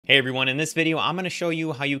Hey everyone, in this video I'm going to show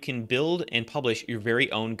you how you can build and publish your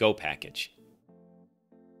very own Go package.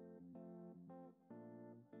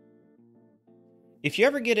 If you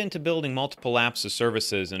ever get into building multiple apps or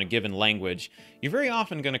services in a given language, you're very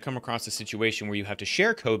often going to come across a situation where you have to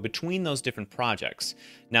share code between those different projects.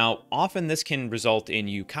 Now, often this can result in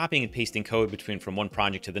you copying and pasting code from one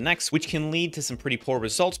project to the next, which can lead to some pretty poor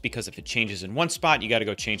results because if it changes in one spot, you got to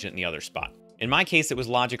go change it in the other spot. In my case, it was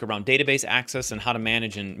logic around database access and how to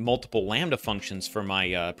manage in multiple Lambda functions for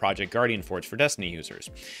my Project Guardian Forge for Destiny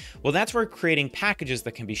users. Well, that's where creating packages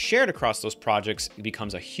that can be shared across those projects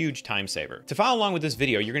becomes a huge time saver. To follow along with this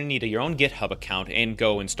video, you're going to need your own GitHub account and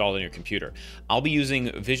Go installed on your computer. I'll be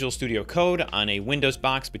using Visual Studio Code on a Windows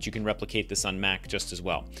box, but you can replicate this on Mac just as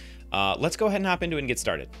well. Let's go ahead and hop into it and get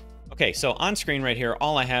started. Okay, so on screen right here,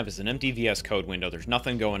 all I have is an empty VS Code window. There's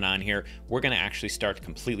nothing going on here. We're going to actually start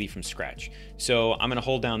completely from scratch. So I'm going to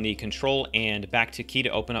hold down the Control and back to key to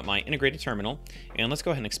open up my integrated terminal. And let's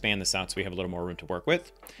go ahead and expand this out so we have a little more room to work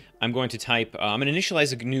with. I'm going to type, I'm going to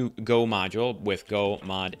initialize a new Go module with go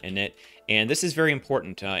mod init. And this is very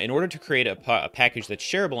important. In order to create a package that's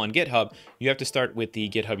shareable on GitHub, you have to start with the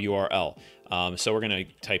GitHub URL. So we're going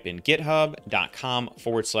to type in github.com/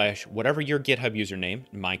 whatever your GitHub username.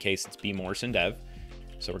 In my case, it's bmorrisondev.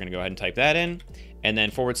 So we're going to go ahead and type that in. And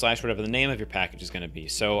then / whatever the name of your package is going to be.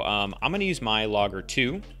 So I'm going to use my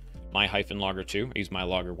logger2. My-logger2. I used my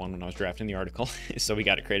logger1 when I was drafting the article, so we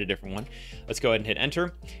got to create a different one. Let's go ahead and hit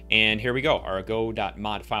enter, and here we go. Our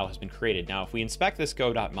go.mod file has been created. Now, if we inspect this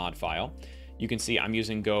go.mod file, you can see I'm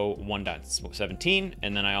using Go 1.17,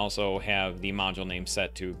 and then I also have the module name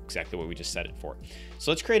set to exactly what we just set it for. So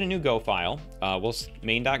let's create a new Go file. We'll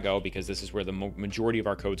main.go because this is where the majority of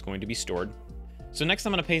our code is going to be stored. So next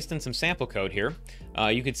I'm going to paste in some sample code here.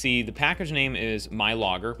 You can see the package name is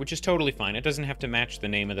mylogger, which is totally fine. It doesn't have to match the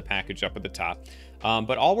name of the package up at the top.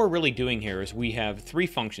 But all we're really doing here is we have three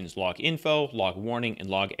functions: log info, log warning, and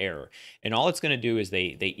log error. And all it's going to do is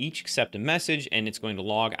they each accept a message, and it's going to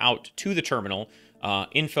log out to the terminal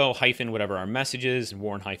info hyphen whatever our messages, and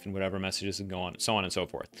warn hyphen whatever messages, and so on and so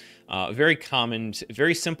forth. Very common,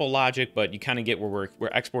 very simple logic, but you kind of get where we're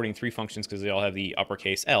exporting three functions because they all have the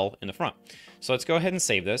uppercase L in the front. So let's go ahead and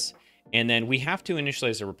save this. And then we have to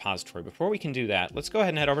initialize a repository. Before we can do that, let's go ahead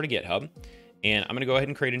and head over to GitHub. And I'm going to go ahead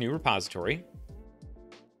and create a new repository.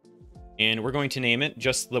 And we're going to name it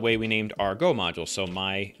just the way we named our Go module. So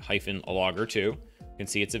my-logger2. You can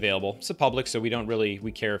see it's available. It's a public, so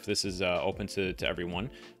we care if this is open to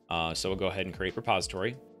everyone. So we'll go ahead and create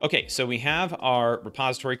repository. Okay, so we have our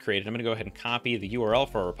repository created. I'm going to go ahead and copy the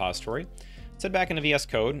URL for our repository. Let's head back into VS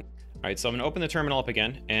Code. All right, so I'm going to open the terminal up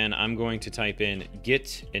again, and I'm going to type in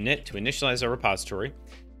git init to initialize our repository.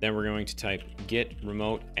 Then we're going to type git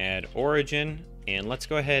remote add origin, and let's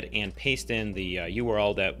go ahead and paste in the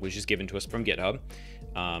URL that was just given to us from GitHub.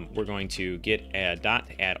 We're going to git add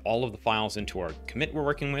all of the files into our commit we're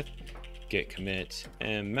working with. Git commit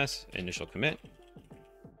ms initial commit.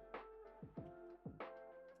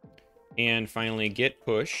 And finally git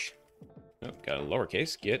push. Oh, got a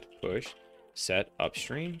lowercase. Git push set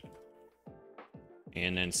upstream.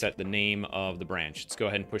 And then set the name of the branch. Let's go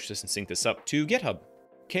ahead and push this and sync this up to GitHub.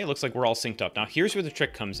 Okay, looks like we're all synced up. Now here's where the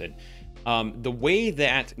trick comes in. The way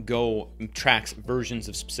that Go tracks versions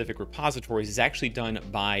of specific repositories is actually done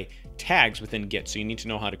by tags within Git. So you need to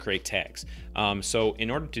know how to create tags. So in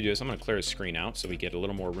order to do this, I'm going to clear the screen out so we get a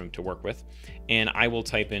little more room to work with. And I will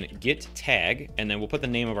type in git tag, and then we'll put the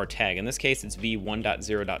name of our tag. In this case, it's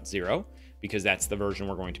v1.0.0 because that's the version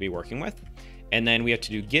we're going to be working with. And then we have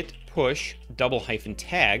to do git push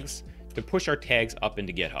 --tags to push our tags up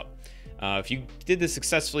into GitHub. If you did this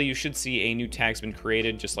successfully, you should see a new tag's been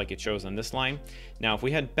created, just like it shows on this line. Now, if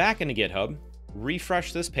we head back into GitHub,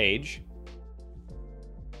 refresh this page,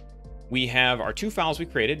 we have our two files we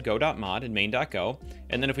created, go.mod and main.go.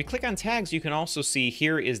 And then if we click on tags, you can also see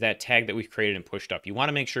here is that tag that we've created and pushed up. You want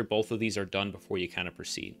to make sure both of these are done before you kind of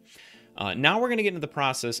proceed. Now we're going to get into the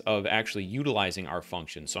process of actually utilizing our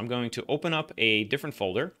function. So I'm going to open up a different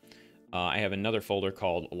folder. I have another folder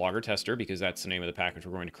called Logger Tester because that's the name of the package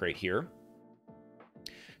we're going to create here.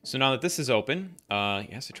 So now that this is open,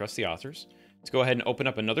 yes, I trust the authors. Let's go ahead and open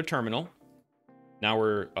up another terminal. Now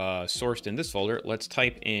we're sourced in this folder. Let's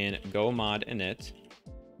type in go mod init.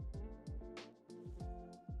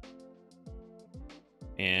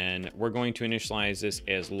 And we're going to initialize this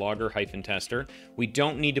as logger-tester. We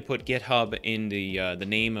don't need to put GitHub in the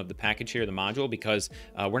name of the package here, the module, because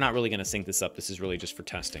we're not really going to sync this up. This is really just for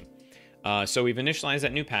testing. So we've initialized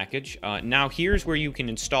that new package. Now here's where you can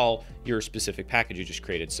install your specific package you just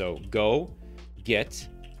created. So go git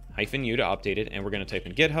 -u to update it, and we're going to type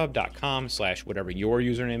in github.com/ whatever your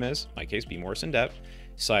username is, in my case, bmorrisondev,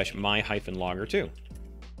 /my-logger2.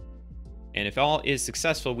 And if all is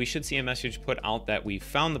successful, we should see a message put out that we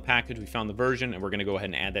found the package, we found the version, and we're going to go ahead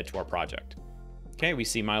and add that to our project. Okay, we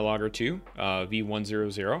see my-logger2,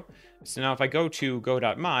 v100. So now if I go to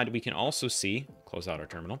go.mod, we can also see, close out our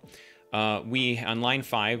terminal, on line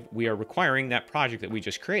 5, we are requiring that project that we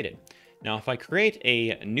just created. Now, if I create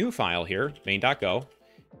a new file here, main.go,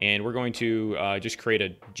 and we're going to just create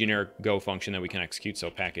a generic Go function that we can execute,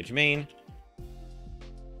 so package main,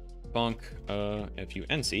 func,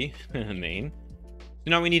 func, main.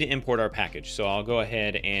 So now we need to import our package. So I'll go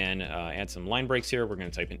ahead and add some line breaks here. We're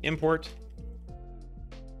going to type in import,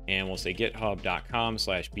 and we'll say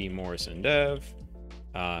github.com/bmorrisondev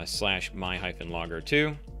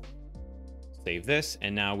 /my-logger2. Save this,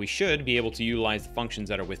 and now we should be able to utilize the functions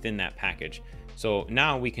that are within that package. So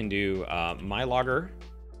now we can do mylogger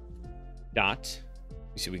dot.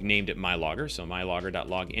 You see, we've named it mylogger, so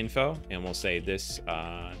mylogger.loginfo, and we'll say this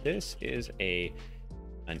is an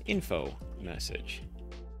info message.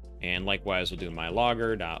 And likewise, we'll do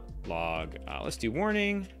mylogger.log. Let's do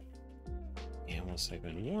warning, and we'll type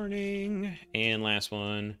in warning. And last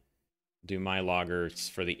one, do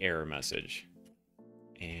mylogger for the error message.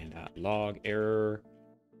 And log error,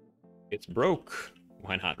 it's broke.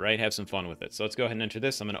 Why not, right? Have some fun with it. So let's go ahead and enter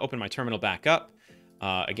this. I'm going to open my terminal back up.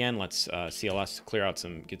 Again, let's CLS clear out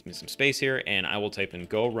get me some space here, and I will type in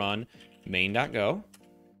go run main.go.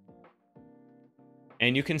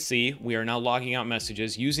 And you can see we are now logging out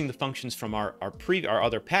messages using the functions from our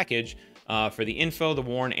other package for the info, the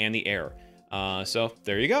warn, and the error. So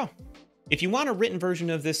there you go. If you want a written version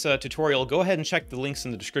of this tutorial, go ahead and check the links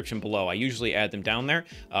in the description below. I usually add them down there.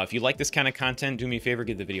 If you like this kind of content, do me a favor,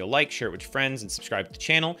 give the video a like, share it with your friends, and subscribe to the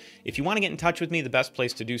channel. If you want to get in touch with me, the best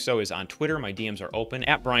place to do so is on Twitter. My DMs are open,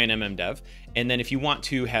 @BrianMMDev. And then if you want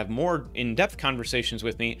to have more in-depth conversations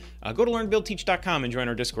with me, go to learnbuildteach.com and join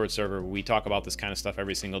our Discord server where we talk about this kind of stuff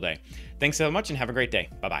every single day. Thanks so much and have a great day.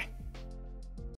 Bye-bye.